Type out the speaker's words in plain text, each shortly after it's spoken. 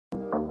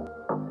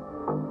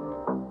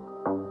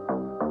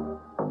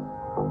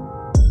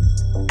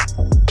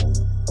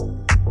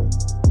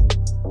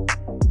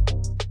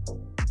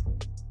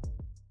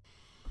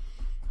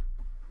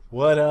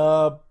What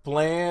up,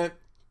 Plant?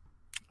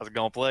 How's it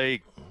going,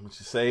 Blake? What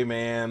you say,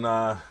 man?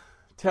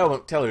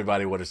 Tell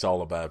everybody what it's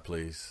all about,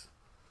 please.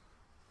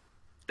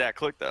 That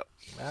clicked up.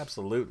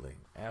 Absolutely.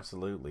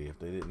 If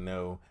they didn't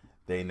know,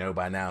 they know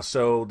by now.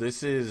 So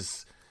this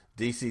is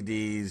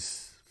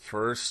DCD's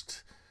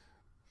first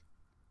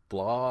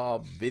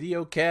blog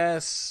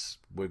videocast.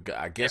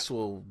 I guess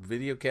we'll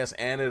videocast,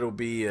 and it'll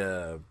be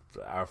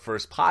our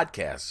first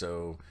podcast.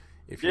 So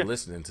if you're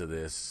listening to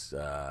this,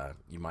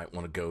 you might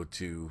want to go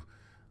to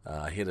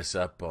hit us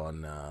up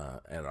on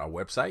at our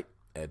website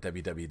at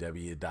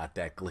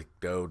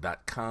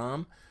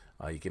www.thatclickdo.com.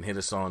 You can hit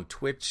us on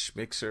Twitch,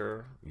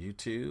 Mixer,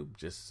 YouTube.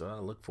 Just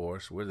look for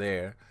us. We're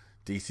there.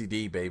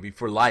 DCD, baby,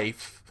 for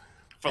life.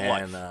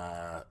 Life.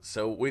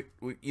 So we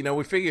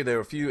figured there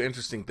were a few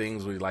interesting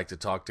things we'd like to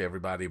talk to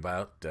everybody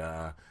about.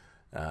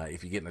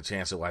 If you're getting a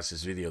chance to watch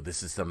this video,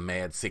 this is some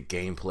mad sick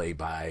gameplay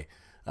by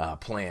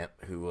Plant,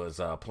 who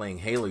was playing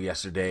Halo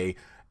yesterday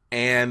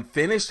and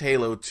finished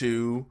Halo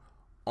 2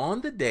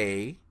 on the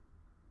day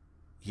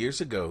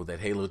years ago that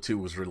Halo 2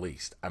 was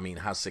released. I mean,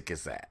 how sick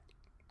is that?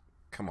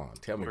 Come on,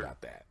 tell me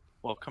about that.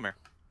 Well, come here.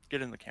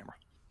 Get in the camera.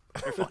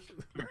 You're fine.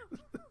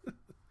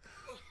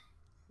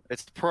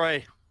 It's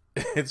Pray.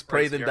 It's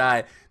Pray Then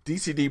Die.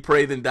 DCD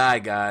Pray Then Die,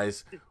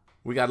 guys.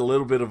 We got a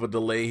little bit of a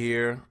delay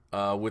here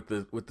with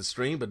the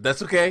stream, but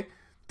that's okay.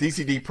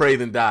 DCD Pray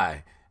Then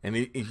Die. And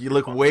if you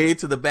look way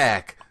to the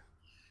back,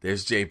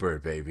 there's Jay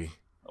Bird, baby.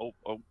 Oh.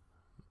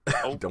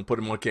 Don't put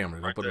him on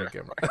camera. Don't put him on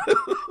camera.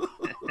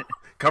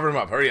 Cover him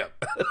up. Hurry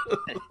up.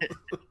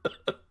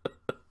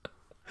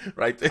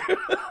 Right there.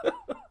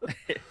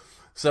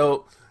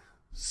 So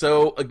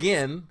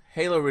again,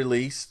 Halo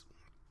released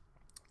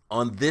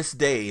on this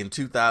day in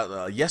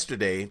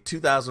yesterday,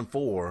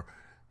 2004.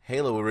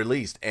 Halo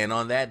released, and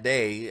on that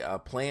day,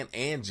 Plant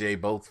and Jay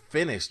both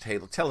finished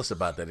Halo. Tell us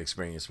about that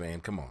experience,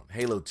 man. Come on,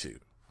 Halo 2.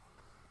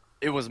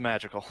 It was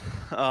magical.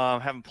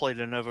 Haven't played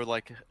it in over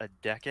like a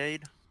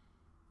decade,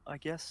 I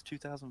guess.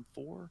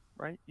 2004,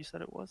 right? You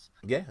said it was?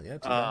 Yeah,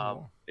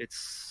 2004.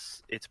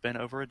 It's been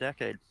over a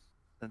decade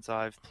since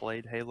I've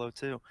played Halo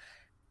 2,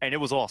 and it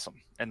was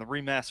awesome. And the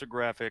remastered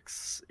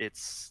graphics,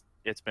 it's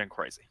been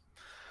crazy.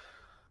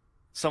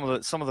 Some of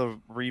the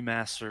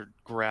remastered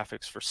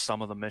graphics for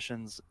some of the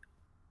missions,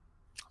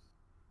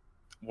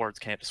 words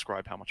can't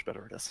describe how much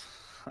better it is.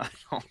 I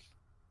don't.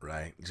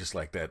 Right, just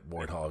like that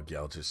warthog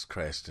y'all just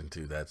crashed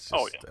into. That's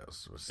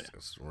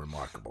just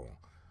remarkable.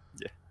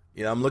 Yeah.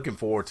 Yeah, I'm looking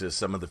forward to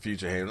some of the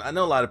future Halo. I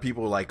know a lot of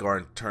people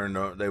aren't turned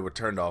on. They were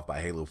turned off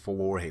by Halo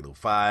 4, Halo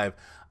 5.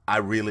 I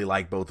really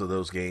like both of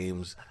those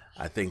games.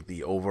 I think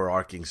the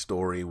overarching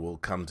story will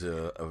come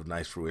to a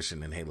nice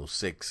fruition in Halo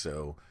 6.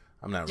 So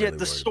I'm not. Really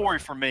the story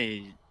for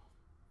me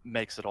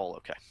makes it all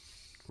okay.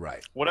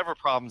 Right. Whatever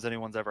problems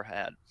anyone's ever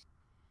had,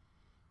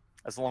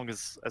 as long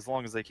as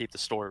they keep the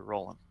story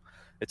rolling,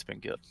 it's been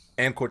good.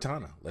 And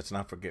Cortana. Let's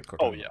not forget Cortana.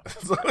 Oh, yeah.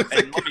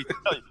 And let me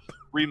tell you,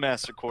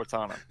 remastered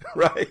Cortana.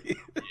 Right.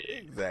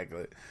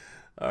 Exactly.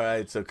 All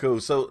right. So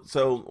cool.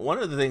 So one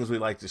of the things we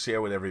like to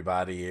share with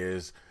everybody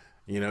is,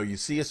 you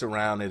see us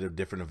around at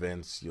different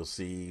events. You'll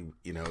see,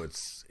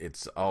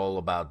 it's all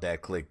about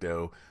that click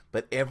though.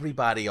 But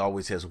everybody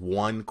always has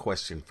one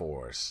question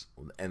for us.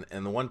 And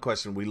the one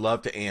question we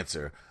love to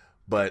answer,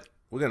 but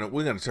we're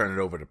gonna turn it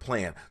over to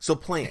Plant. So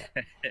Plant,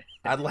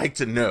 I'd like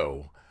to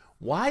know,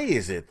 why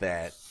is it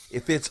that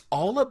if it's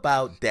all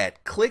about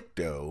that click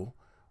dough,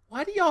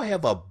 why do y'all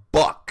have a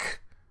buck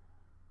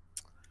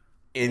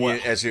in your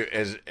as your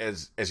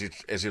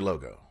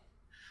logo?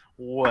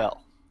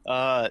 Well,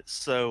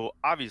 so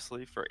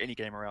obviously for any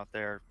gamer out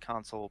there,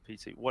 console,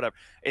 PC, whatever,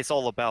 it's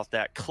all about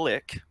that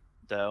click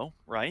dough,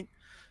 right?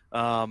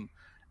 And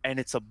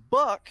it's a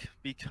buck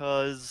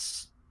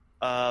because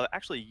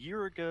actually a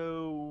year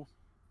ago,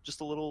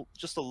 just a little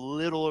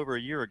over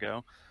a year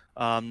ago,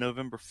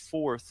 November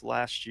 4th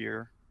last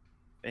year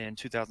in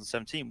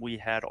 2017, we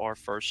had our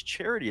first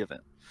charity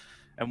event,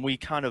 and we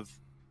kind of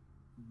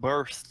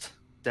birthed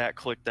that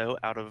click dough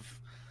out of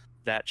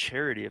that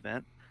charity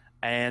event,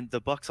 and the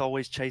buck's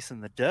always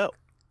chasing the dough.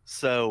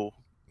 So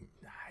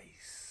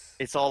nice.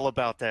 It's all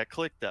about that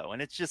click dough,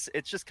 and it's just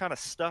kind of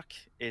stuck.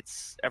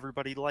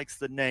 Everybody likes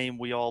the name.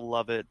 We all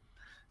love it.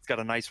 It's got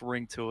a nice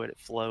ring to it. It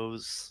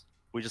flows.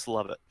 We just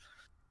love it.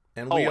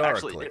 And we are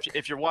actually,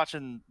 if you're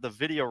watching the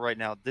video right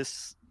now,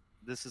 this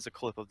is a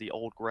clip of the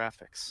old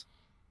graphics,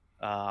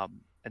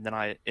 and then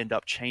I end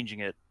up changing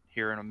it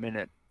here in a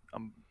minute.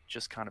 I'm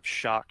just kind of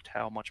shocked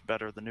how much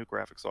better the new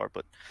graphics are.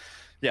 But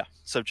yeah,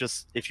 so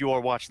just if you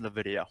are watching the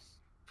video.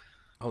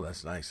 Oh,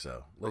 that's nice.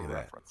 So look at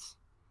reference.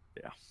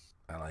 That. Yeah,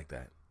 I like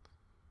that.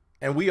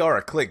 And we are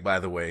a click, by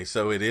the way,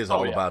 so it is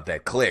all about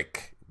that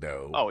click,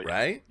 though. Oh, yeah.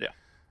 Right? Yeah.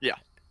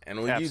 And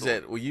we use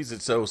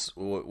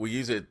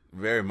it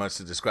very much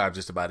to describe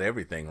just about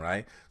everything,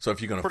 right? So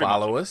if you're going to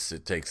follow us,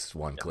 it takes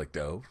one click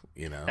dough,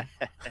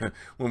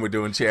 When we're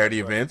doing charity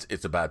events,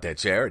 it's about that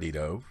charity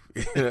dough.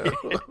 It's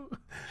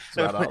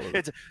about all of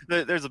it.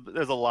 There's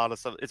a lot of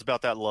stuff. It's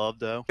about that love,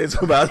 though. It's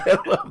about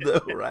that love,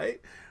 though, right?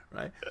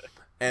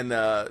 And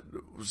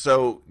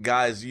so,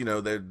 guys,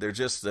 they're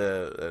just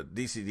a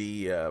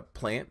DCD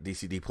plant,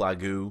 DCD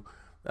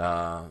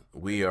Plagoo.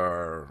 We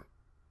are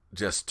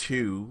just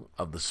two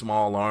of the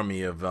small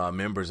army of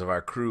members of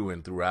our crew,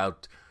 and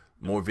throughout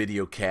more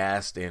video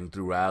cast and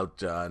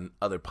throughout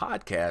other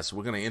podcasts,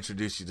 we're going to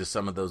introduce you to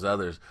some of those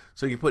others.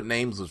 So you put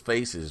names with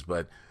faces,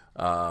 but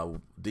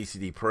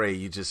DCD Prey,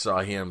 you just saw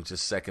him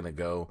just a second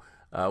ago.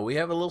 We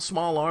have a little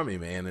small army,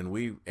 man, and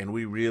we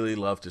really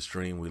love to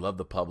stream. We love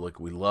the public.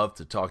 We love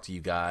to talk to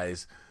you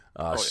guys.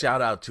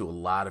 Shout out to a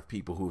lot of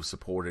people who have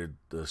supported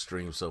the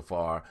stream so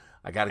far.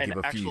 I got to give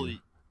a few.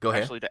 Go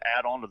ahead. Actually, to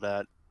add on to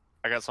that,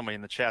 I got somebody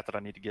in the chat that I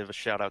need to give a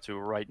shout out to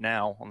right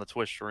now on the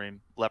Twitch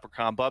stream.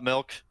 Leprechaun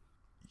Butmilk.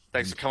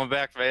 Thanks for coming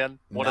back, man.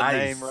 What a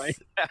name, right?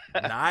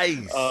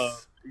 Nice.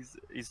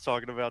 He's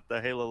talking about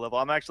the Halo level.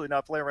 I'm actually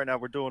not playing right now.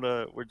 We're doing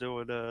a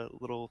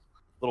little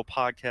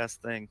podcast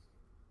thing.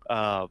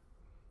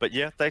 But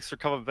yeah, thanks for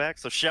coming back.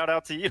 So shout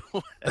out to you.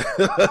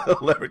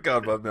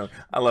 Leprechaun Butmilk.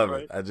 I love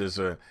it. I just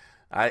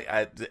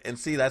and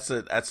see, that's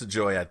a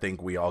joy I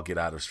think we all get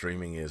out of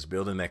streaming, is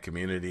building that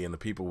community and the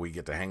people we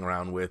get to hang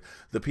around with,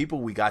 the people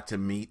we got to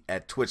meet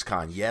at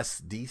TwitchCon.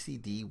 Yes,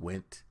 DCD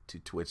went to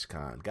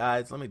TwitchCon.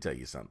 Guys, let me tell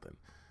you something.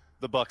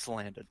 The Bucks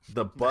landed.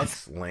 The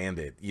Bucks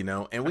landed,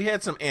 and we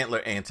had some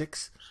antler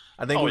antics.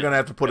 I think we're going to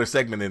have to put a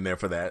segment in there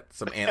for that,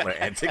 some antler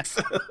antics.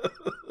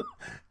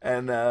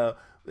 And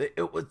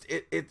it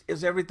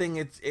was everything.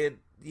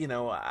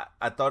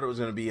 I thought it was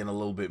going to be in a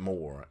little bit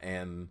more,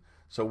 and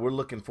so we're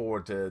looking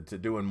forward to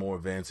doing more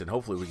events, and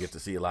hopefully we get to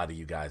see a lot of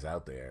you guys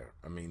out there.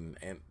 I mean,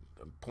 and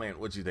Plant,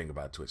 what do you think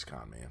about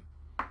TwitchCon, man?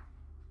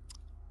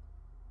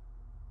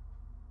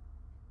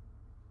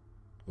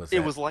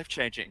 It was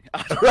life-changing.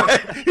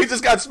 Right? He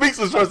just got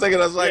speechless for a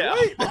second. I was like,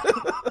 wait.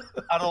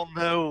 I don't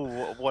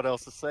know what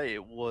else to say.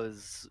 It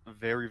was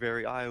very,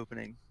 very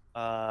eye-opening.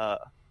 I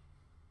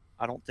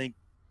don't think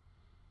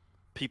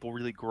people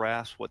really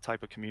grasp what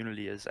type of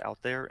community is out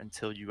there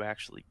until you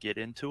actually get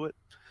into it,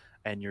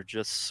 and you're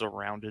just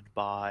surrounded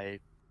by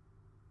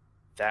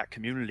that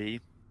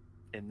community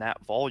in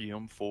that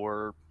volume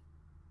for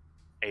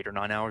 8 or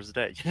 9 hours a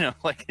day.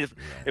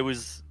 It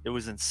was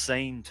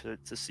insane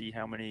to see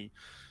how many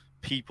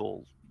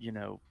people,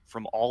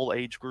 from all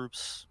age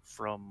groups,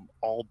 from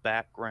all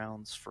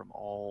backgrounds, from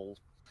all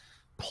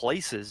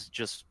places,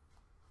 just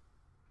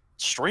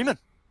streaming,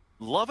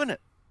 loving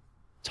it,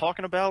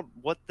 talking about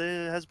what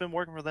has been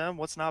working for them,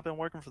 what's not been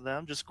working for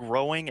them, just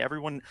growing.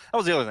 Everyone, that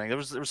was the other thing. There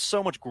was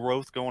so much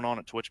growth going on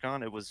at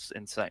TwitchCon. It was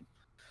insane.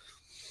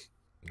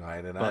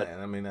 Right,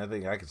 I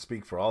think I could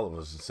speak for all of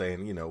us in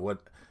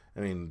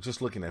saying,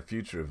 just looking at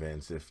future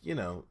events, if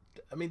do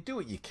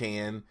what you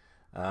can.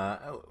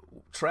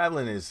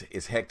 Traveling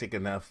is hectic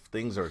enough.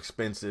 Things are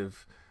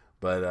expensive,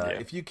 but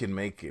if you can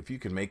make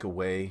a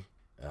way,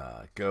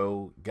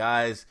 go,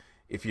 guys.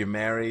 If you're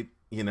married,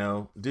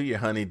 do your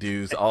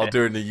honeydews all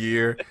during the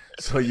year,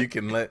 so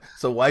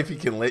wifey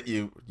can let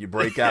you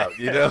break out.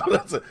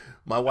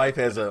 My wife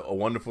has a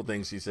wonderful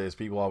thing. She says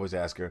people always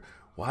ask her,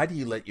 why do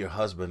you let your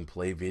husband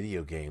play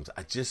video games?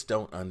 I just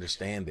don't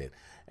understand it.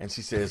 And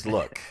she says,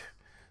 look,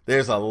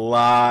 there's a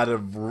lot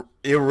of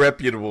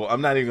irreputable,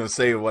 I'm not even going to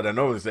say what I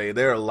normally say.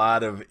 There are a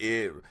lot of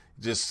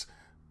just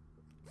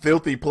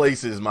filthy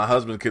places my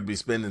husband could be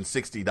spending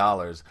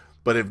 $60.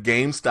 But if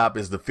GameStop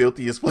is the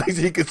filthiest place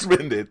he could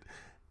spend it,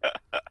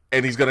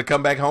 and he's going to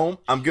come back home,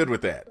 I'm good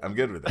with that.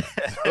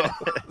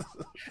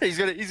 He's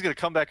gonna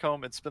come back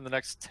home and spend the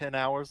next 10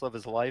 hours of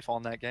his life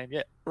on that game.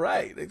 Yeah.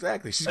 Right,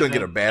 exactly. She's going to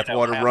get her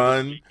bathwater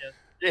run.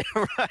 Yeah,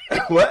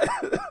 right. What?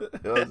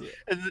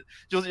 And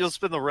you'll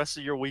spend the rest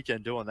of your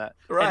weekend doing that.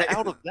 Right. And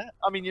out of that,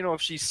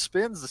 if she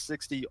spends the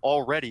 60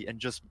 already and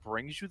just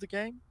brings you the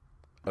game,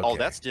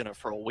 that's dinner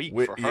for a week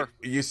for her.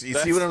 You see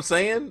what I'm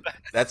saying?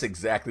 That's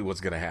exactly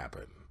what's going to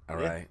happen. All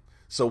right.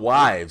 So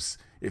wives,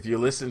 if you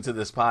listen to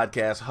this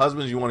podcast,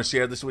 husbands, you want to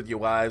share this with your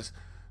wives,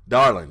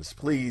 darlings,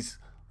 please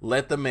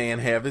let the man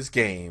have his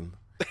game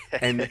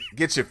and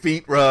get your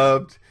feet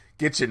rubbed,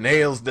 get your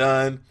nails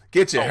done,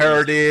 get your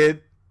hair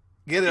did.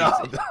 Get it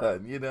all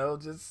done,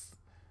 just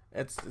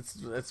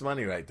it's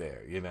money right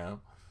there,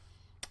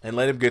 and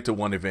let him get to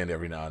one event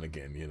every now and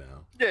again,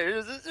 Yeah,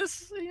 it's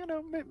just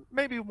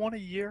maybe one a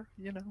year,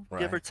 right.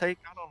 Give or take.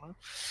 I don't know.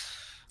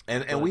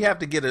 And we have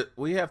to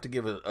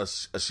give a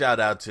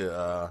shout out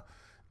to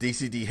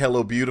DCD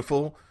Hello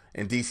Beautiful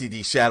and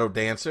DCD Shadow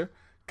Dancer,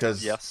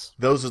 because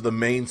those are the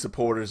main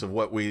supporters of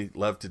what we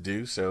love to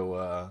do.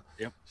 So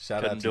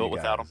shout out to you guys.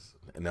 Without them.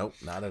 Nope,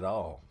 not at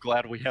all.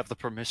 Glad we have the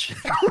permission.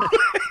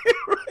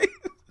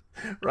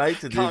 Right,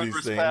 to do Congress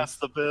these things.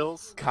 Passed the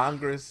bills.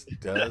 Congress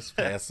does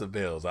pass the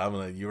bills.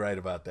 You're right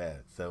about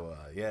that. So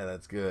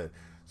that's good.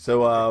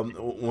 So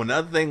one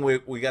other thing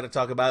we got to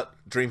talk about,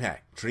 DreamHack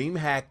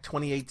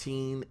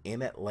 2018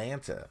 in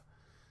Atlanta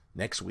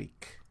next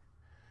week.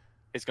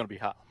 It's going to be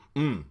hot.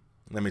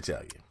 Let me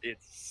tell you,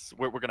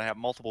 we're going to have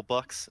multiple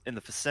bucks in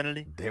the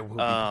vicinity. There will be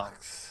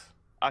bucks.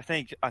 I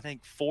think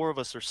 4 of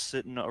us are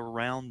sitting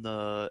around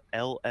the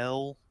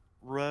LL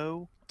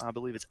row. I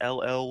believe it's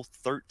LL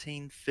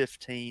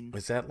 1315.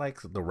 Is that like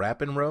the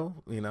rapping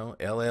row? You know,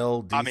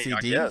 LL I mean,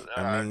 I guess. DCD?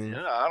 I mean,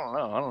 Yeah, I don't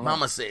know. I don't know.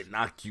 Mama said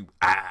knock you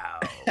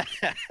out.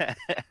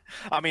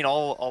 I mean,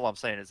 all I'm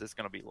saying is it's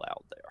going to be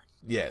loud there.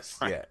 Yes,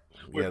 Right? yeah.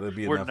 We're, Yeah, there'll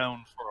be we're enough.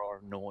 known for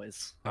our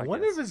noise. I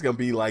wonder if it's gonna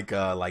be like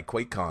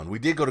QuakeCon. We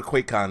did go to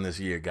QuakeCon this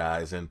year,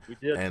 guys, and We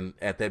did. and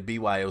at that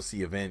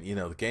BYOC event, you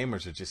know, the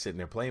gamers are just sitting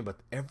there playing, but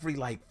every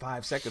like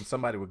 5 seconds,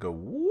 somebody would go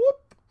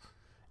whoop,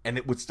 and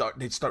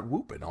they'd start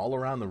whooping all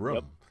around the room.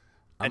 Yep.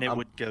 And it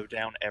would go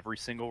down every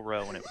single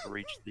row, and it would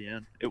reach the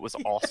end. It was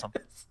awesome,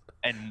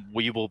 and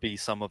we will be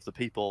some of the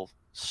people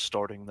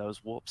starting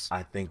those whoops.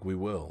 I think we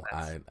will.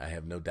 I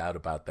have no doubt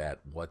about that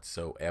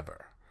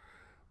whatsoever.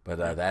 But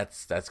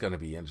that's going to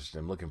be interesting.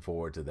 I'm looking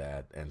forward to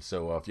that. And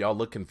so if y'all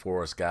looking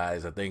for us,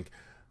 guys, I think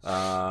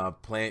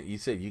Plant. You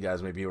said you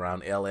guys may be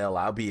around LL.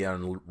 I'll be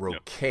on row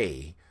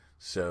K.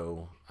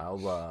 So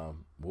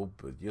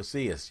you'll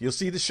see us. You'll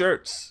see the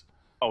shirts.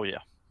 Oh yeah.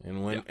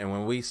 And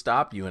when we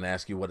stop you and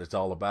ask you what it's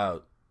all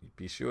about,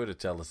 be sure to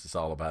tell us it's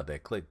all about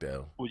that click,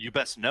 though. Well, you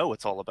best know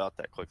it's all about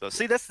that click, though.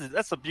 See, that's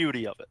the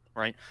beauty of it,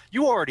 right?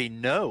 You already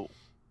know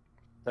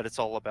that it's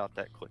all about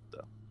that click,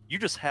 though. You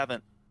just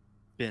haven't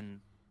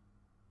been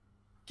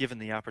given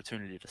the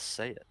opportunity to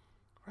say it.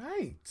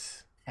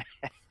 Right.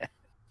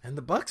 And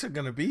the Bucks are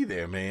going to be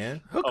there,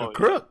 man. Hook Oh, or yeah.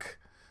 crook.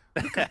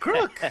 Hook or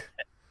crook.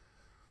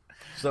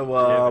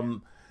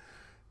 So,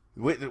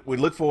 we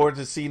look forward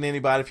to seeing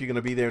anybody. If you're going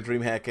to be there in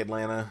DreamHack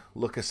Atlanta,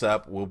 look us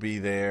up. We'll be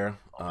there.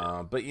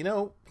 But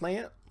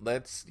Plant.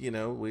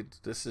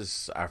 This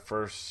is our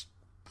first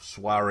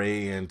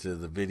soiree into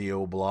the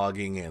video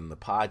blogging and the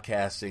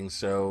podcasting.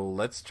 So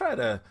let's try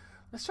to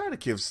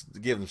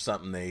give them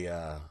something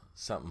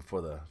something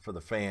for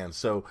the fans.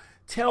 So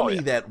tell me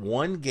that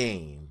one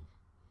game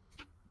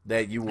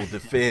that you will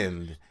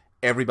defend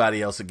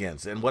everybody else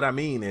against. And what I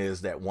mean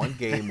is that one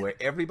game where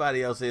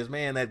everybody else says,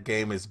 man, that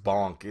game is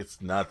bonk.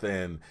 It's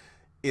nothing.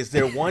 Is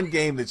there one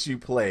game that you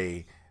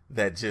play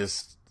that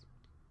just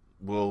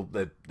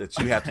that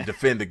you have to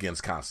defend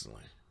against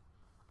constantly?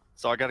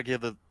 So I got to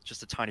give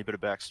just a tiny bit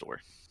of backstory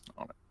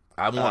on it.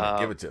 I want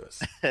to give it to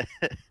us.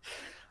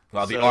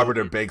 While the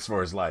Arbiter begs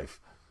for his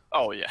life.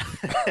 Oh, yeah.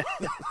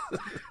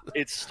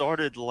 It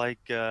started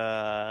like, it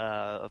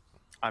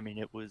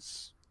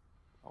was,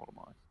 how old am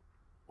I?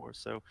 Or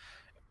so.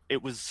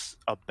 It was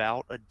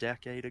about a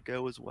decade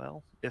ago as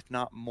well, if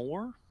not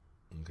more.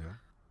 Okay.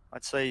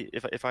 I'd say,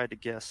 if I had to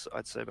guess,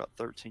 I'd say about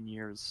 13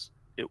 years.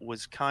 It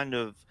was kind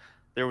of,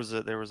 there was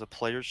a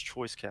Player's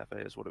Choice Cafe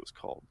is what it was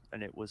called.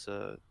 And it was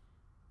a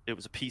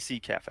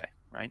PC cafe,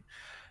 right?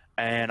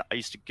 And I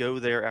used to go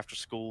there after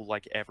school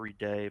like every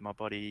day. My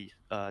buddy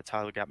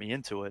Tyler got me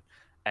into it,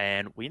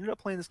 and we ended up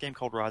playing this game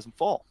called Rise and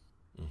Fall.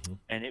 Mm-hmm.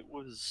 And it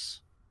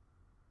was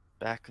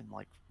back in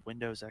like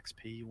Windows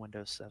XP,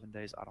 Windows 7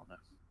 days, I don't know,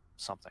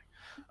 something.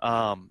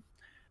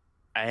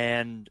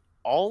 And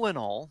all in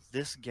all,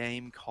 this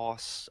game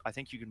costs, I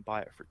think you can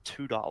buy it for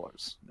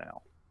 $2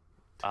 now.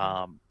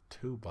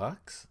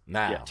 $2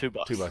 now? Yeah, $2.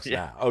 $2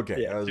 Yeah. now.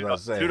 Okay, Yeah, I was about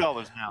to say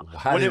 $2 now.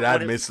 How did I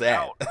miss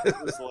that? It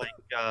was like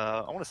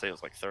I want to say it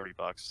was like $30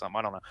 or something.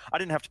 I don't know. I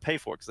didn't have to pay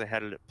for it because they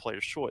had it at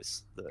Player's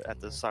Choice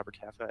at the Cyber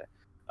Cafe.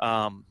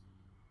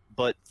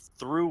 But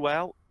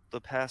throughout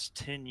the past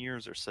 10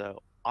 years or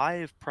so,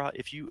 I've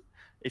if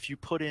you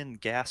put in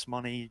gas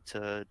money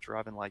to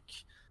driving like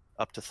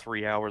up to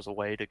 3 hours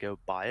away to go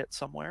buy it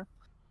somewhere,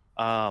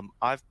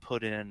 I've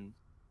put in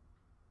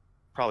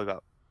probably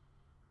about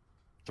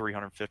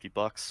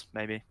 $350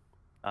 maybe,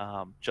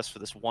 just for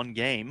this one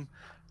game,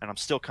 and I'm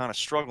still kind of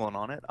struggling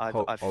on it. I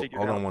figured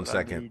hold out on one what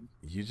second.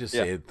 You just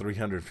said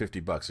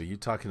 $350. Are you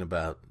talking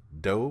about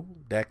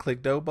that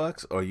click dough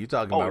bucks, or are you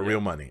talking about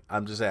real money?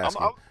 I'm just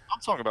asking.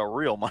 I'm talking about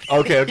real money.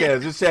 Okay,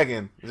 just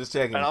checking,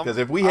 because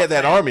if we had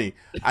that army,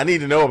 I need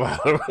to know about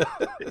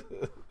it.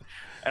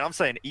 And I'm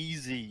saying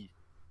easy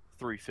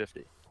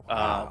 $350.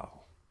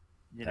 Wow.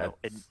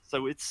 And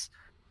so it's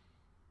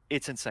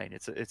insane.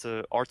 It's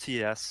a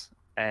RTS.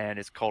 And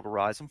it's called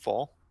Rise and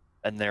Fall,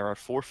 and there are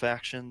 4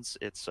 factions.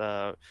 It's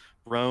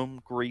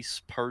Rome,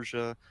 Greece,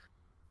 Persia,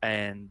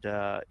 and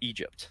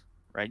Egypt,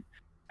 right?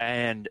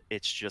 And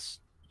it's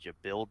just you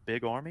build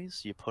big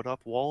armies, you put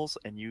up walls,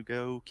 and you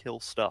go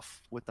kill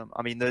stuff with them.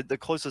 I mean, the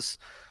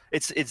closest,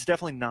 it's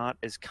definitely not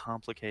as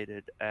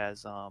complicated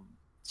as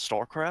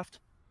StarCraft,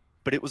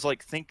 but it was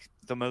like, think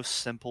the most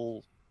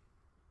simple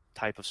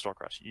type of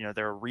StarCraft.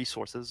 There are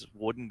resources,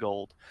 wood and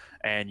gold,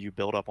 and you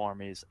build up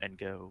armies and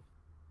go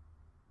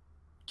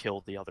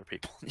kill the other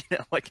people.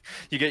 Like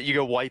you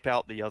go wipe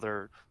out the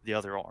other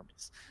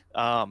armies.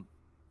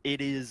 It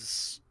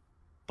is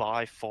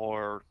by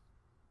far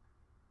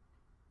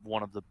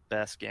one of the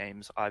best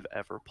games I've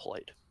ever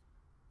played.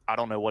 I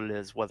don't know what it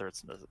is, whether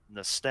it's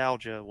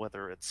nostalgia,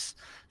 whether it's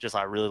just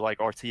I really like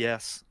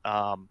RTS.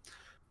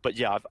 But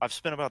yeah, I've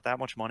spent about that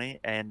much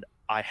money, and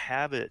I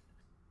have it.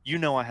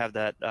 I have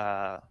that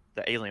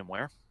the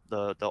Alienware,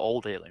 the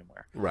old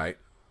Alienware. Right.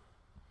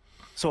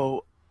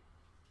 So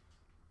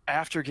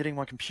after getting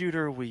my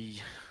computer,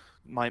 we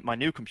my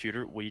new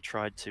computer, we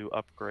tried to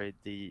upgrade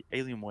the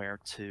Alienware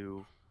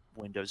to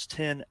Windows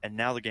 10, and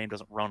now the game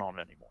doesn't run on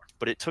it anymore.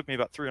 But it took me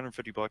about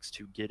 $350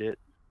 to get it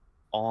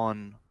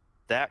on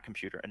that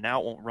computer, and now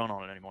it won't run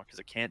on it anymore because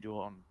it can't do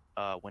it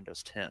on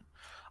Windows 10.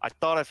 I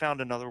thought I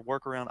found another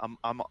workaround.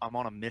 I'm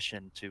on a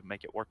mission to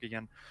make it work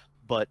again,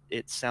 but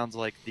it sounds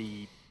like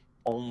the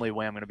only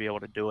way I'm going to be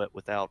able to do it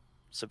without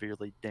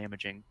severely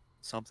damaging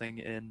something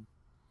in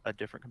a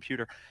different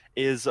computer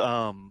is do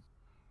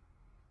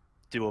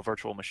a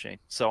virtual machine.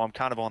 So I'm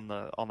kind of on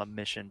the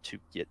mission to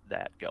get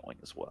that going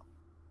as well.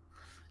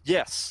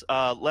 Yes,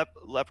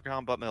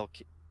 Leprechaun Butt Milk.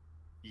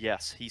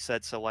 Yes, he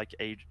said so. Like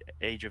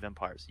Age of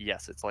Empires.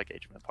 Yes, it's like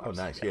Age of Empires.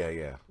 Oh, nice.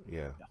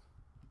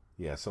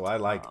 Yeah. So I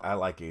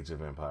like Age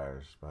of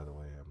Empires. By the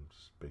way, I'm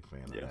just a big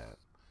fan of that.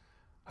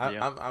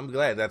 I'm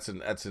glad that's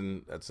an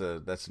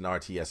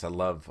RTS. I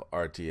love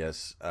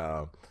RTS.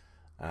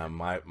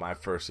 My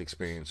first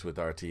experience with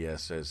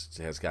RTS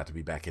has got to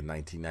be back in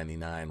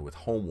 1999 with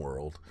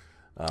Homeworld.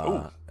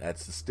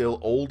 That's still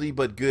oldie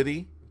but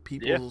goodie.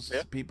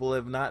 People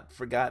have not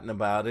forgotten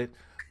about it.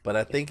 But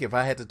I think if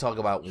I had to talk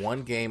about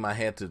one game I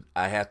have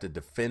to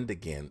defend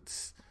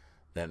against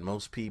that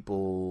most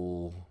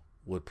people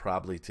would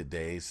probably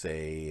today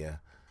say,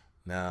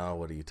 no,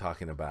 what are you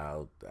talking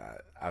about?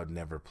 I would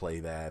never play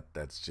that.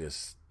 That's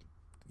just,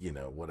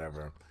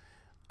 whatever.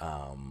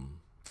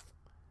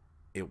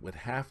 It would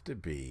have to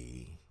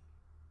be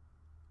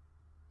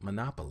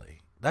Monopoly.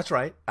 That's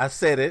right. I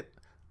said it.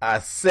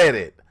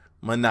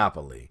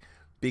 Monopoly.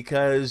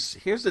 Because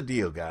here's the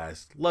deal,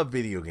 guys. Love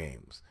video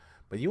games.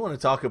 But you want to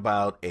talk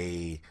about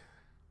a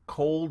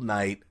cold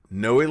night,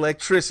 no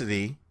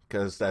electricity,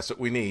 because that's what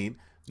we need.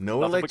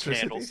 No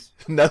electricity.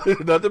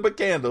 Nothing but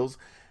candles.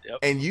 Yep.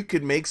 And you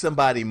could make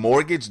somebody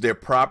mortgage their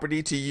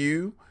property to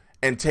you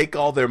and take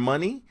all their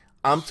money.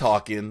 I'm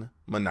talking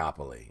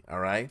Monopoly. All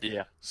right?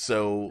 Yeah.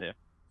 So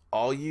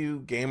all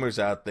you gamers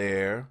out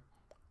there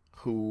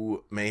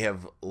who may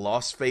have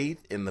lost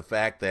faith in the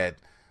fact that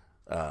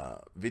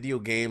video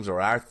games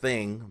are our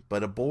thing,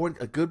 but a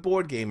good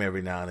board game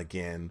every now and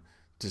again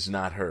does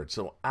not hurt.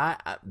 So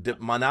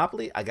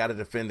Monopoly, I got to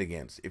defend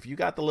against. If you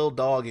got the little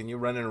dog and you're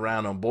running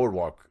around on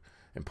Boardwalk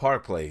and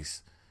Park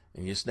Place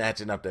and you're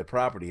snatching up that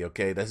property,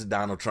 okay, that's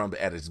Donald Trump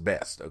at his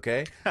best,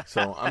 okay?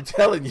 So I'm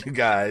telling you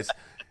guys,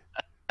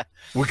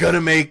 we're going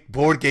to make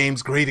board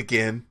games great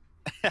again.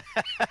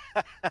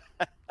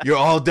 You're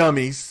all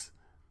dummies.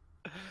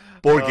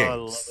 Board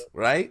games,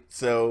 right?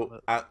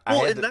 So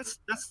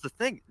that's the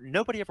thing.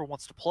 Nobody ever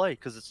wants to play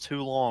because it's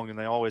too long, and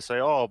they always say,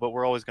 "Oh, but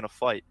we're always going to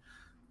fight."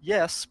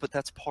 Yes, but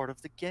that's part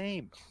of the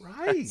game,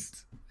 right?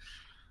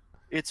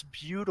 It's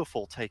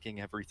beautiful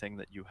taking everything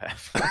that you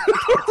have.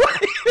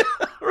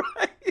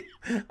 Right.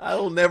 I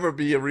will never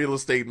be a real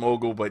estate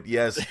mogul, but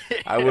yes,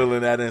 I will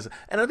in that instance.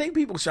 And I think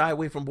people shy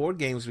away from board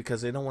games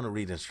because they don't want to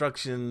read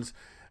instructions,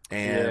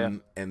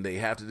 and they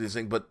have to do this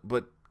thing. But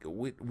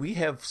we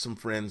have some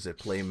friends that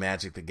play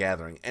Magic the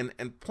Gathering,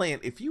 and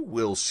Plant, if you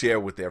will share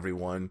with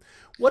everyone,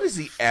 what is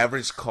the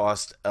average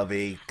cost of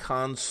a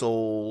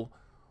console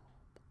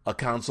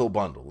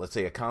bundle? Let's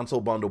say a console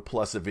bundle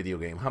plus a video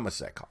game. How much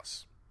that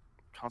costs?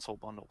 Console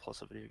bundle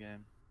plus a video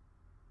game.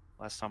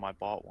 Last time I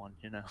bought one,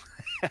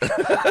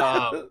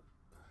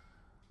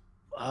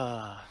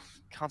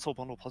 console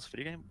bundle plus a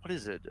video game. What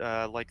is it?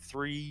 Like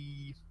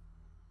 $3.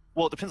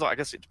 Well, it depends. I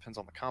guess it depends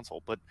on the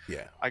console, but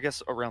I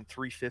guess around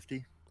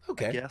 $350.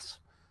 Okay. I guess,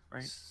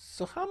 right?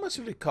 So how much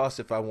would it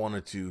cost if I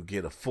wanted to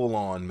get a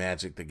full-on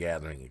Magic the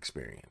Gathering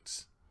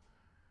experience?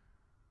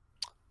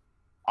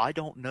 I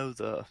don't know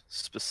the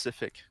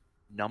specific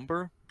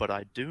number, but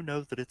I do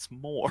know that it's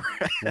more.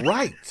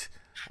 Right.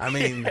 I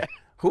mean,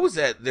 who was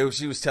that?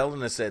 She was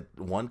telling us that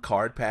one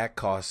card pack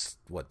costs,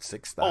 what,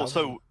 $6,000? Oh,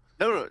 so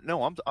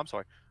no, I'm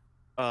sorry.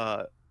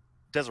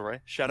 Desiree.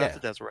 Shout out to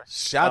Desiree.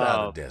 Shout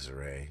out to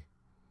Desiree.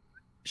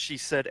 She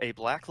said a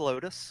Black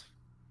Lotus,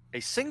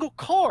 a single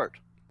card,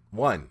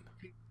 one,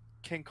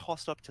 can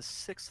cost up to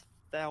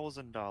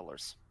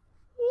 $6,000.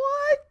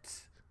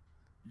 What?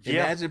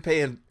 Yeah. Imagine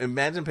paying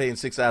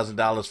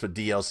 $6,000 for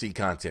DLC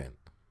content,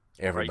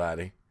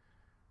 everybody, right.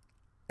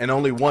 And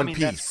only one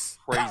piece.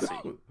 That's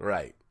crazy,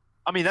 right?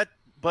 I mean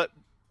but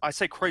I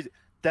say crazy.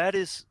 That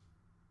is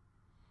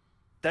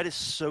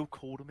so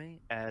cool to me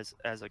as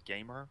a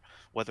gamer.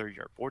 Whether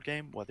you're a board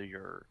game, whether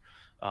you're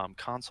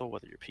console,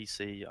 whether you're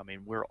PC. I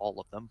mean, we're all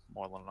of them.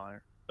 Marlon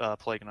and I,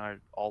 Plague and I,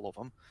 all of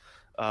them.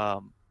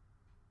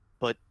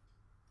 But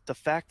the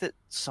fact that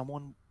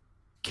someone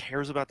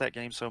cares about that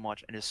game so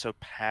much and is so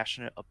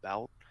passionate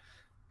about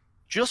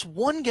just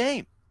one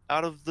game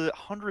out of the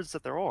hundreds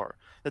that there are,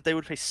 that they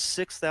would pay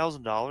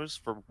 $6,000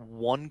 for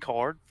one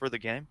card for the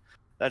game,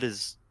 that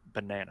is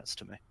bananas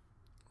to me.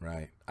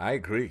 Right. I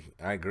agree.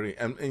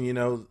 And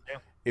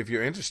if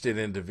you're interested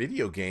in the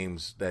video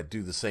games that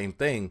do the same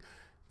thing,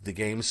 the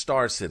game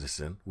Star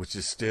Citizen, which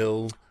is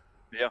still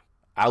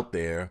out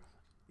there.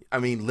 I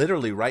mean,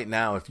 literally right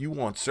now, if you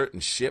want certain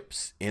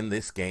ships in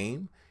this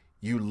game,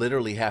 you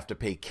literally have to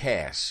pay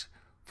cash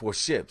for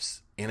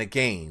ships in a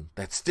game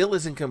that still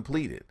isn't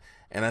completed.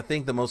 And I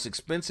think the most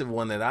expensive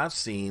one that I've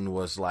seen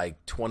was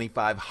like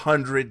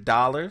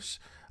 $2,500.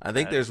 I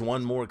think there's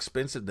one more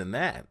expensive than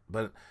that.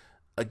 But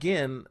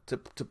again, to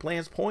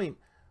Plan's point,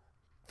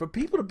 for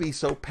people to be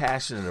so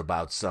passionate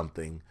about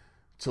something,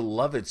 to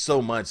love it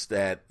so much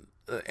that,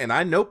 and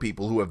I know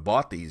people who have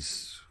bought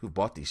these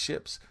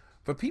ships.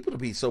 For people to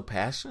be so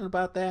passionate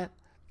about that,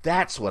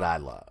 that's what I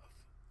love.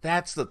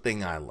 That's the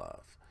thing I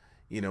love.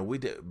 We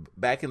did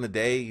back in the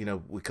day.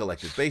 We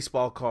collected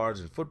baseball cards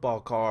and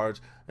football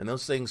cards, and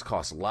those things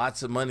cost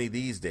lots of money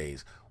these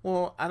days.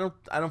 Well, I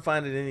don't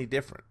find it any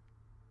different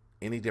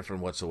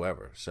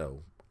whatsoever.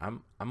 So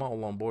I'm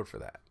all on board for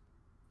that.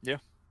 Yeah,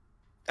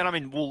 and I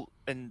mean,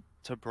 and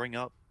to bring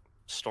up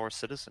Star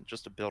Citizen,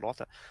 just to build off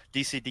that,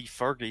 DCD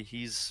Fergie,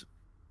 he's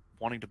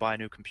wanting to buy a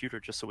new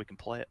computer just so we can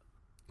play it.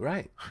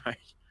 Right. Right.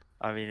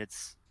 I mean,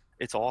 it's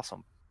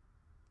awesome.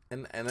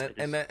 And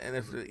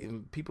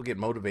if people get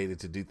motivated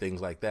to do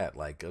things like that,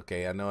 like,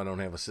 okay, I know I don't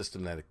have a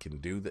system that can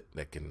do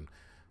that can,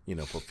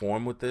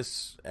 perform with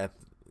this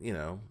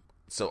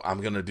so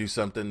I'm going to do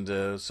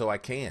something so I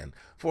can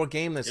for a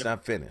game that's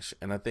not finished.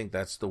 And I think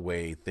that's the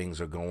way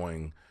things are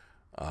going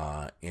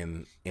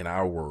in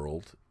our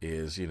world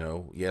is,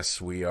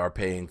 yes, we are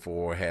paying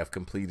for half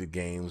completed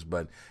games,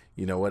 but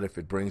you know what, if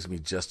it brings me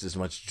just as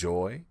much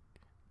joy,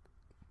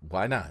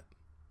 why not?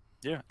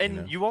 Yeah.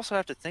 And you also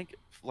have to think,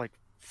 like,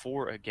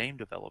 for a game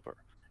developer,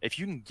 if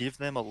you can give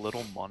them a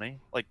little money,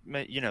 like,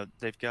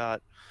 they've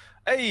got,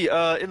 hey,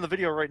 in the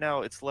video right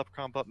now, it's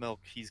Leprechaun Buttermilk.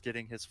 He's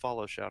getting his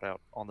follow shout out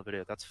on the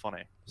video. That's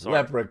funny. Sorry.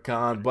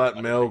 Leprechaun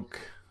Buttermilk.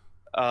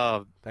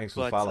 Thanks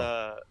for the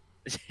follow.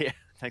 Yeah,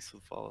 thanks for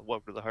the follow.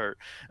 Welcome to the hurt.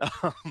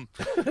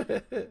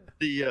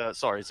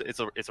 Sorry, it's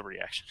a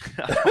reaction.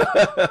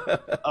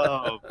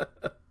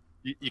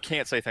 You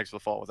can't say thanks for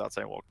the follow without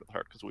saying welcome to the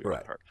hurt, because we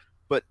were hurt.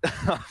 But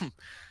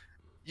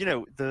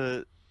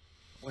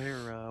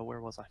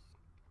where was I?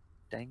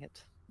 Dang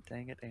it,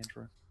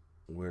 Andrew.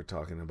 We're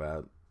talking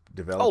about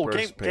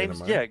developers paying games.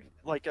 money. Yeah,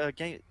 like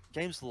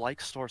games like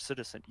Star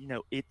Citizen.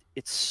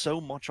 It's so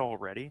much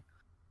already,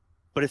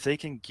 but if they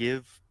can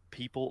give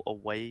people a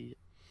way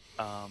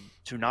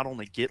to not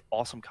only get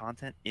awesome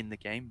content in the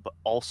game, but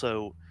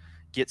also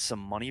get some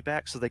money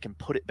back, so they can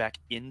put it back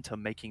into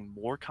making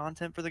more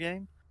content for the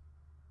game.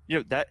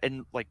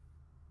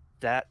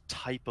 That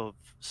type of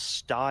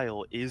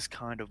style is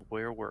kind of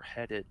where we're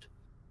headed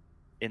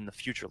in the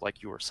future,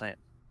 like you were saying.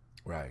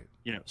 Right.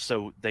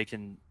 So they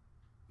can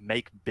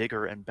make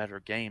bigger and better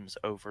games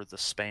over the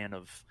span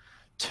of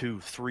 2,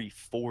 3,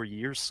 4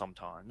 years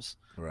sometimes.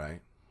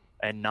 Right.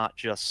 And not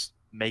just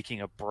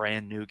making a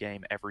brand new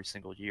game every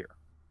single year.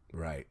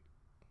 Right.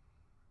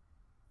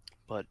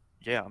 But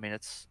yeah, I mean,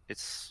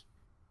 it's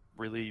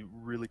really,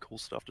 really cool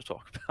stuff to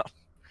talk about.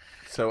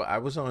 So I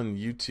was on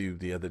YouTube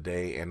the other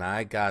day, and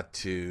I got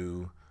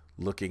to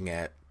looking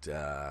at,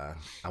 I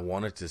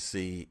wanted to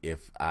see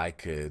if I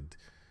could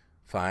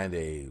find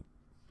a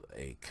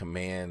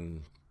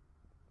Command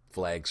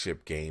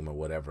flagship game or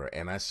whatever.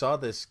 And I saw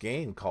this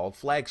game called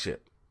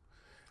Flagship.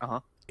 Uh-huh.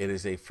 It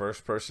is a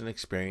first-person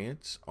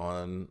experience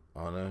on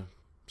a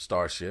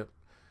starship.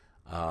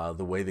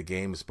 The way the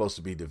game is supposed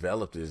to be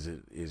developed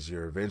is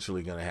you're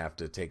eventually going to have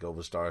to take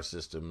over star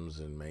systems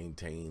and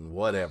maintain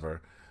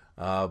whatever.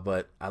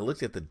 But I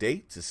looked at the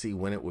date to see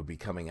when it would be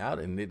coming out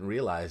and didn't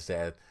realize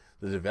that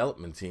the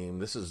development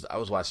team, I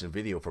was watching a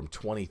video from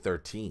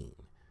 2013.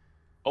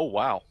 Oh,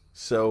 wow.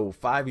 So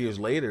 5 years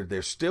later,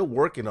 they're still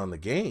working on the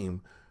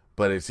game,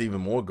 but it's even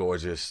more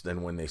gorgeous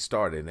than when they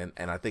started.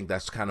 And I think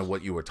that's kind of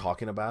what you were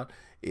talking about,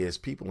 is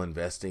people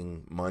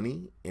investing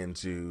money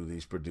into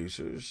these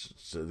producers.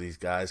 So these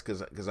guys,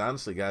 because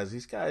honestly, guys,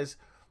 these guys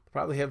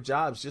probably have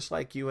jobs just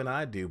like you and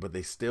I do, but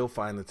they still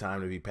find the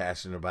time to be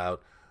passionate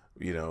about,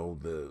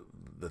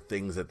 the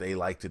things that they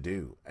like to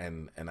do.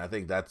 And I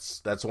think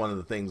that's one of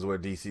the things where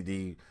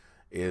DCD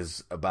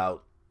is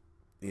about,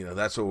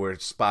 that's where we're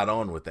spot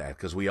on with that,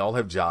 because we all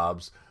have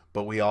jobs,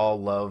 but we all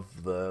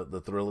love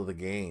the thrill of the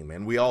game,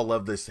 and we all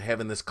love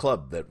having this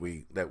club that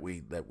we've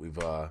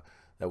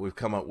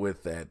come up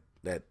with that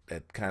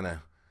kind of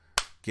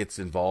gets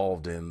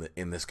involved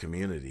in this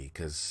community.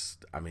 Because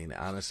I mean,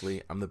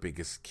 honestly, I'm the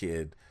biggest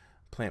kid.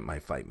 Plant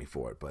might fight me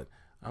for it, but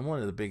I'm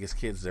one of the biggest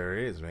kids there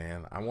is,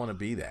 man. I want to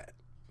be that.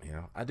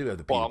 I do have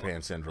the Peter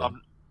Pan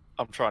syndrome.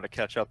 I'm trying to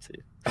catch up to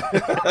you.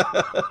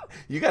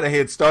 You got a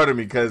head start on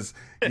me because,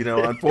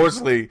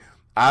 unfortunately,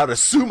 I would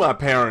assume my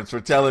parents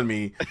were telling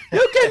me,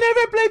 you can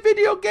never play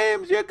video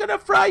games. You're going to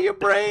fry your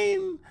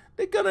brain.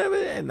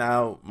 And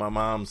now my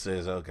mom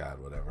says, oh, God,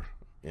 whatever.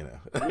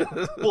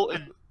 Well,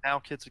 and now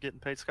kids are getting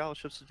paid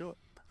scholarships to do it.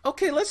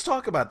 Okay, let's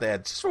talk about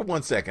that just for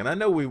 1 second. I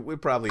know we're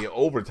probably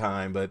over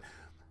time, but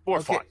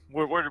we're fine.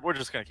 We're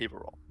just going to keep it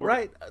rolling.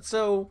 Right.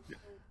 So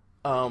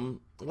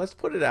let's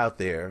put it out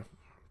there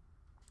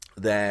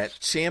that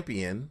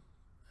Champion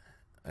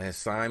has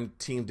signed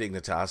Team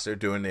Dignitas. They're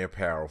doing their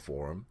apparel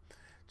for him.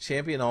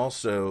 Champion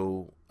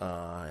also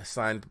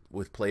signed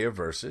with Player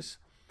Versus,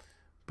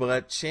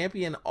 but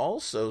Champion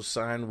also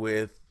signed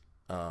with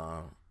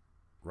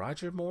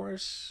Robert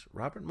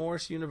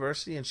Morris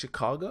University in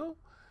Chicago.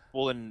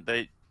 Well, and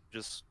they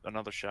just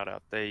another shout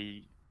out.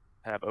 They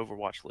have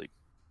Overwatch League,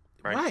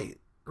 right? Right,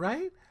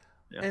 right.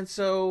 Yeah. And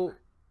so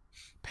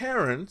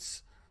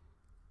parents,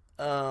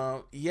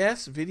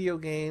 yes, video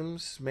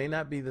games may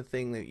not be the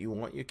thing that you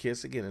want your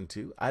kids to get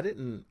into. I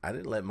didn't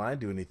let mine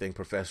do anything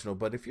professional,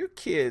 but if your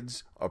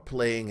kids are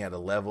playing at a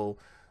level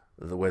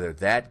where they're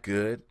that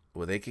good,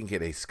 where they can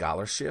get a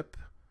scholarship,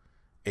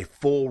 a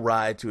full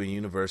ride to a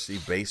university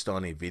based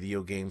on a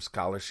video game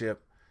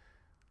scholarship,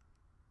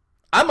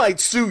 I might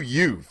sue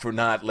you for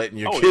not letting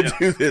your kid yeah.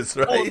 do this,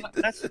 Well, right?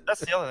 that's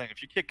the other thing.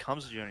 If your kid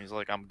comes to you and he's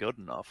like, "I'm good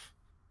enough,"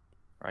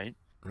 right?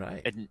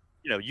 Right. And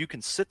you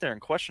can sit there and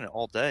question it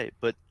all day,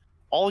 but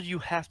all you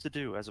have to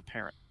do as a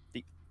parent,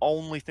 the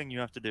only thing you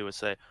have to do is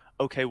say,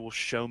 "Okay, well,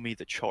 show me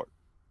the chart,"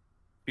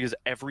 because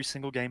every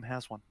single game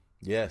has one.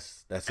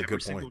 Yes, that's a Every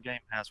good single point. game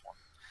has one.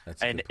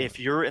 That's a And good point. if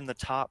you're in the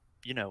top,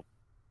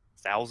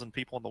 1,000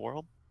 people in the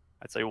world,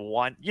 I'd say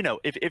one.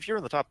 If you're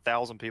in the top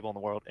 1,000 people in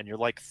the world and you're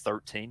like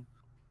 13,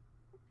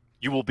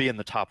 you will be in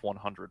the top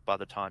 100 by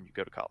the time you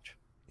go to college.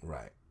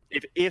 Right.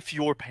 If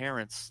your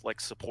parents like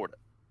support it,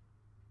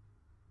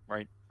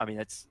 right? I mean,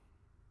 it's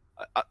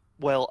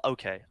well,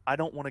 okay. I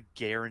don't want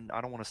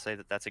to say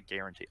that that's a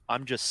guarantee.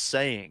 I'm just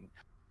saying,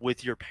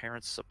 with your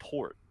parents'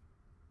 support,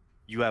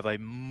 you have a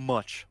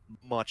much,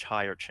 much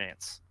higher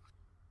chance.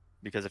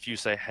 Because if you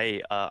say,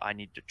 "Hey, I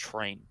need to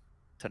train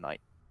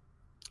tonight,"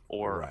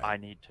 or Right. "I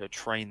need to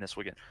train this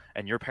weekend,"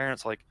 and your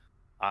parents like,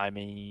 I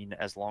mean,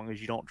 as long as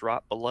you don't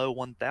drop below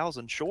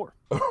 1,000, sure.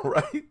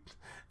 Right. You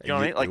know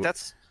what I mean? Like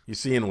You're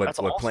seeing what that's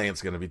awesome.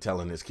 Plant's going to be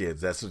telling his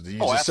kids. That's what you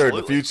Oh, just heard the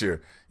absolutely.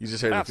 future. You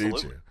just heard the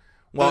Absolutely. future.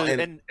 Well,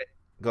 And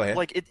go ahead.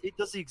 like it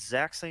does the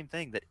exact same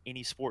thing that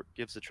any sport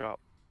gives a child.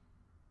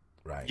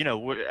 Right.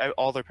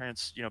 All their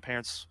parents,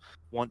 parents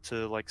want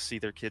to like see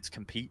their kids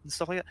compete and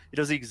stuff like that. It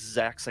does the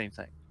exact same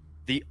thing.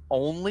 The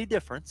only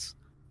difference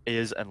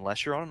is,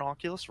 unless you're on an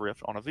Oculus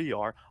Rift on a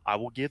VR, I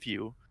will give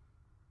you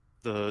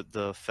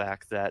the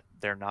fact that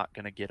they're not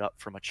going to get up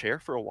from a chair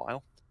for a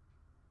while.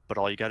 But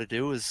all you got to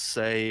do is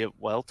say,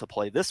 well, to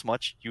play this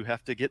much, you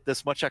have to get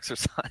this much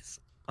exercise.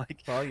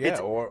 Like, Well, yeah,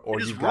 or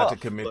it is you've got to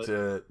rough, commit but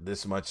to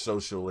this much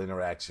social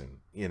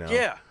interaction,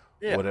 yeah,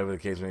 yeah, whatever the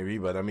case may be.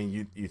 But I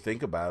mean, you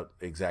think about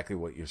exactly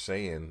what you're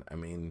saying. I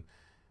mean,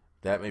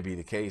 that may be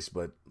the case,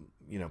 but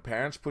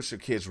parents push their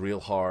kids real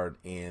hard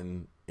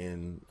in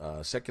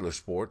secular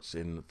sports,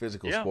 in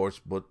physical yeah, sports,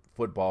 but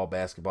football,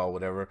 basketball,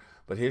 whatever.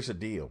 But here's the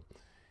deal: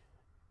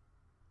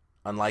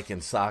 unlike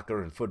in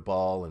soccer and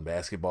football and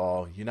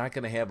basketball, you're not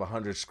going to have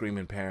 100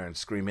 screaming parents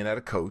screaming at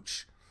a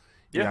coach.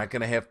 You're yeah. not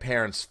going to have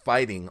parents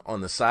fighting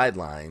on the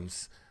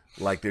sidelines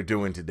like they're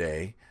doing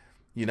today.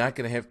 You're not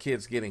going to have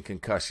kids getting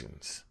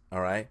concussions.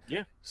 All right.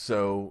 Yeah.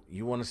 So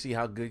you want to see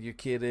how good your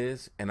kid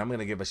is? And I'm going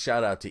to give a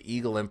shout out to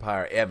Eagle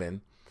Empire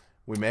Evan.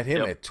 We met him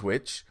Yep. at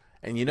Twitch.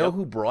 And you know Yep.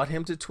 who brought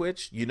him to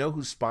Twitch? You know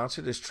who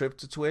sponsored his trip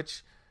to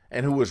Twitch?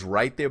 And who was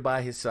right there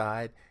by his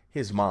side?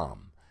 His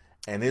mom.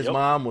 And his Yep.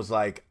 mom was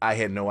like, I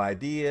had no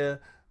idea.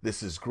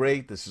 This is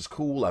great. This is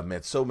cool. I've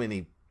met so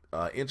many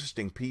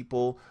interesting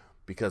people,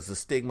 because the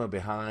stigma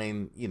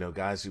behind,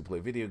 guys who play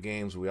video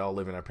games, we all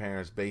live in our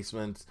parents'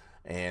 basements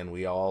and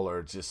we all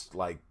are just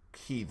like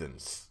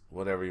heathens,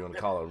 whatever you want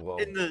to call it. Well,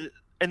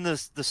 And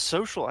the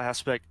social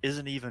aspect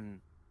isn't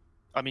even.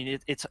 I mean,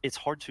 it's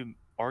hard to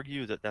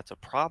argue that that's a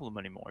problem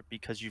anymore,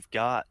 because you've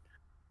got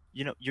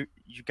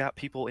you've got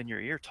people in your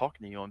ear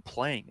talking to you and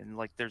playing, and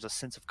like there's a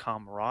sense of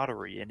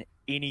camaraderie in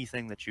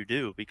anything that you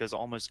do, because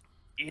almost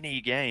any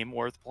game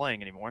worth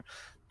playing anymore,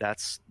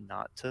 that's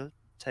not to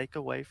take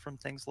away from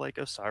things like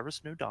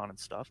Osiris New Dawn and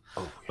stuff,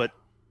 oh, yeah. but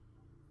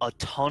a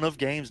ton of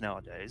games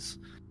nowadays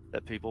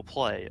that people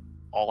play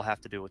all have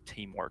to do with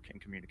teamwork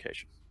and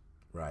communication.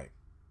 Right.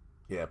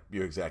 Yeah,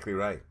 you're exactly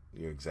right.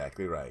 You're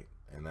exactly right.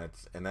 And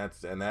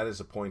that is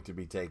a point to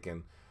be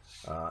taken.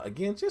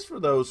 Again, just for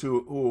those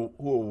who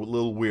are a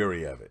little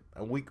weary of it,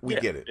 and we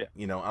Yeah, get it.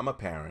 yeah, I'm a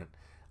parent.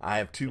 I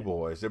have two yeah,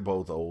 boys. They're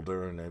both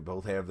older, and they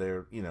both have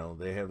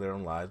they have their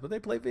own lives, but they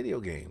play video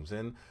games.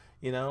 And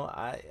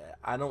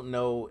I don't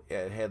know,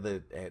 had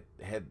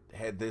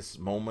this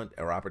moment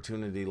or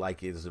opportunity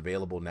like it is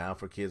available now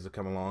for kids to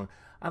come along.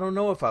 I don't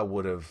know if I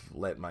would have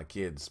let my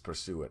kids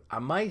pursue it. I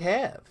might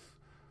have,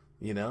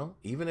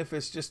 even if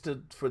it's just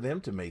for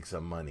them to make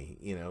some money,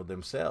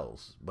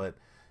 themselves. But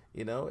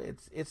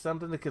it's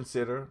something to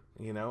consider,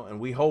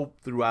 and we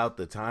hope throughout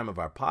the time of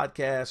our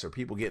podcast, or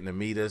people getting to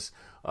meet us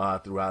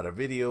throughout our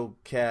video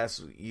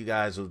cast, you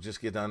guys will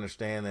just get to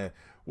understand that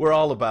we're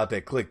all about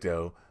that click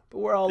dough, but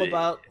we're all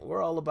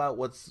about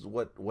what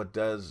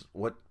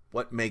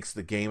makes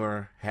the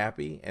gamer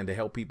happy, and to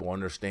help people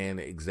understand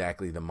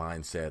exactly the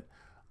mindset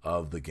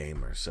of the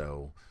gamer.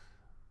 So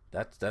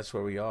that's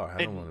where we are.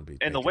 I don't want to be.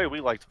 And the way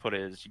we like to put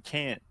it is, you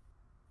can't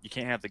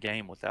have the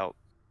game without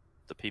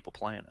the people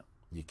playing it.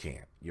 You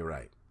can't. You're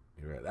right.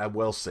 You're right.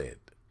 Well said.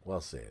 Well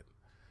said.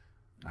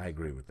 I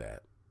agree with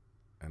that.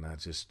 And I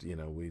just,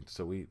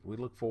 we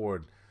look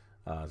forward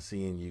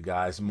seeing you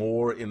guys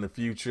more in the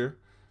future.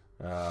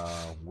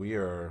 We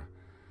are.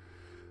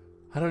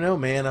 I don't know,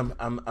 man.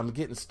 I'm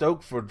getting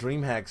stoked for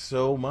DreamHack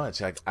so much.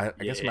 I guess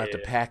I'm gonna have to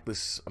pack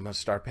this. I'm gonna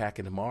start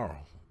packing tomorrow.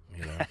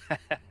 You know,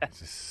 it's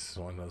just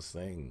one of those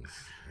things.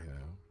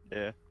 You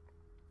know.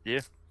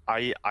 Yeah.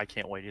 I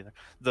can't wait either.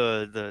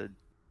 The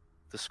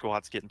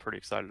squad's getting pretty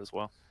excited as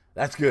well.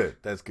 That's good.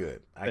 That's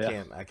good.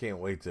 I can't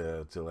wait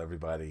till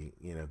everybody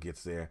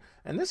gets there.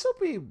 And this will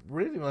be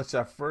really much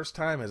our first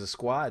time as a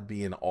squad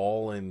being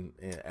all in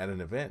at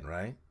an event,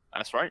 right?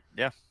 That's right.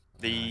 Yeah,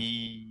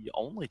 the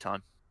only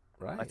time.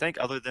 Right. I think,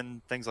 other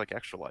than things like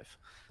Extra Life.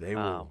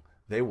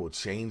 They will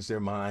change their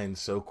minds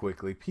so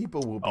quickly.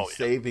 People will be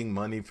saving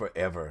money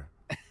forever.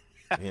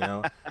 You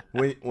know,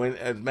 when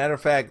as a matter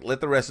of fact, let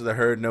the rest of the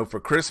herd know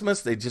for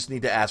Christmas they just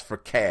need to ask for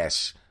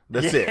cash.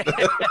 That's it.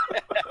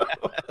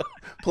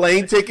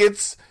 Plane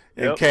tickets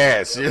and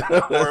cash. You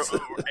know? or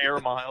air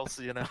miles.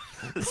 You know,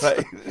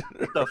 right.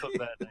 Stuff of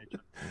that nature.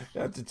 I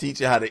have to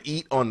teach you how to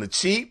eat on the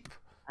cheap.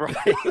 Right.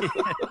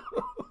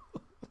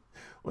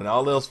 When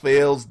all else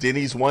fails,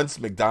 Denny's once,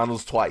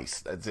 McDonald's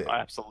twice. That's it.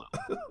 Absolutely.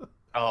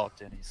 Oh,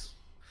 Denny's.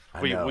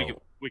 We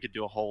could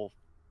do a whole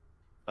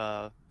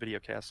video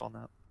cast on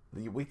that.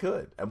 We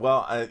could.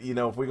 Well,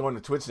 if we're going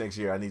to Twitch next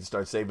year, I need to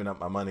start saving up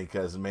my money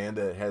because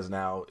Amanda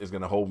is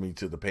going to hold me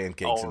to the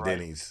pancakes and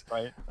Denny's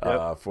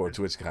for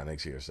TwitchCon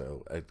next year.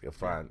 So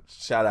fine.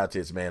 Shout out to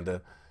it,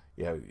 Amanda.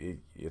 Yeah,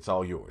 it's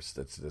all yours.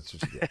 That's what you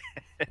get.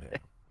 Yeah.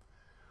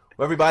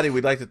 Well, everybody,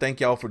 we'd like to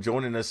thank y'all for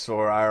joining us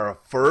for our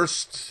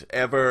first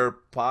ever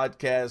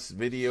podcast,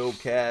 video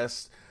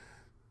cast.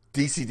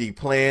 DCD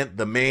Plant,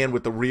 the man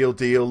with the real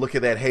deal. Look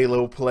at that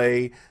Halo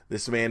play.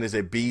 This man is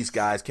a beast,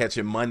 guys. Catch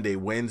him Monday,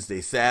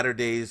 Wednesday,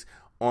 Saturdays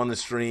on the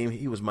stream.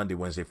 He was Monday,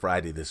 Wednesday,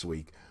 Friday this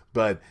week.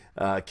 But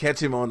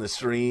catch him on the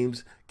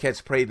streams.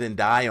 Catch Pray Then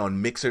Die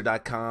on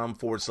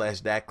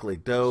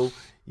mixer.com/DatClickDo.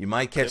 You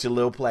might catch a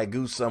little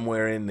Plagoo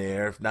somewhere in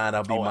there. If not,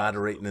 I'll be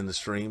moderating in the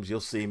streams. You'll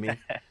see me.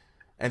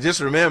 And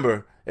just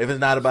remember, if it's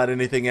not about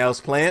anything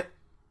else, Plant,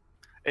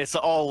 it's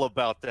all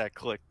about that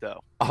click, though.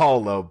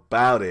 All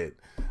about it.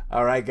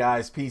 All right,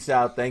 guys. Peace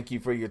out. Thank you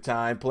for your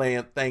time.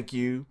 Plant, thank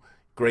you.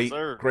 Great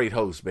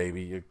host,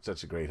 baby. You're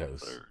such a great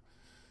host. Sir.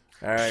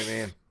 All right,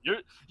 man.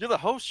 You're the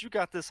host. You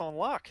got this on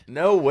lock.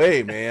 No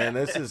way, man.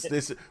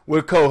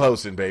 We're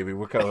co-hosting, baby.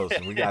 We're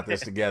co-hosting. We got this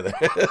together.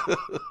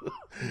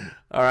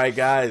 All right,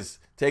 guys.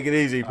 Take it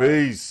easy.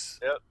 Peace.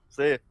 Yep.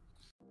 See ya.